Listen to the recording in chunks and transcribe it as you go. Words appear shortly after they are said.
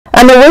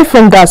And away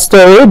from that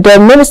story, the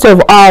Minister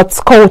of Arts,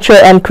 Culture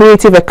and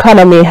Creative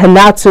Economy,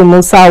 Hannatu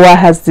Musawa,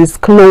 has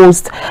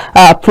disclosed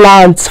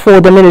plans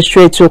for the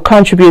ministry to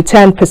contribute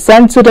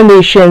 10% to the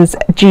nation's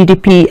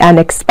GDP and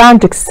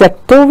expand its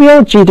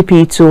sectorial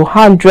GDP to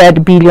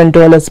 $100 billion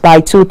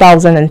by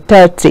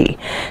 2030.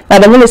 Now,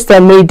 the minister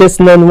made this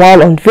known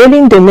while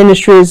unveiling the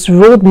ministry's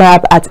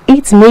roadmap at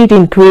its Made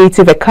in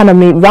Creative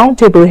Economy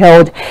roundtable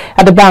held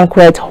at the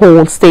Banquet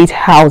Hall State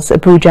House,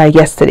 Abuja,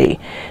 yesterday.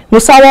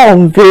 Musawa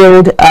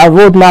unveiled a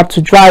roadmap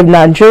to drive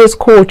Nigeria's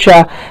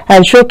culture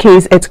and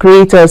showcase its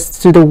creators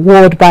to the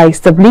world by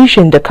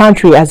establishing the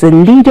country as a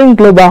leading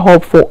global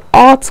hub for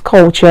arts,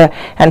 culture,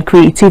 and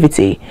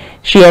creativity.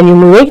 She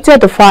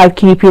enumerated the 5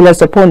 key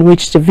pillars upon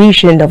which the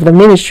vision of the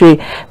ministry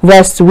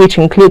rests, which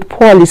include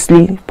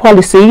policy,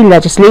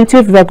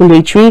 legislative,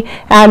 regulatory,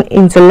 and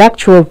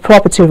intellectual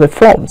property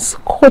reforms,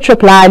 culture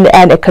plan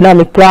and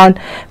economic plan,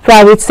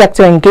 private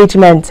sector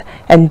engagement,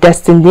 and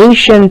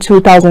Destination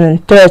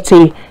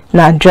 2030,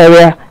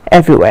 Nigeria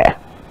everywhere.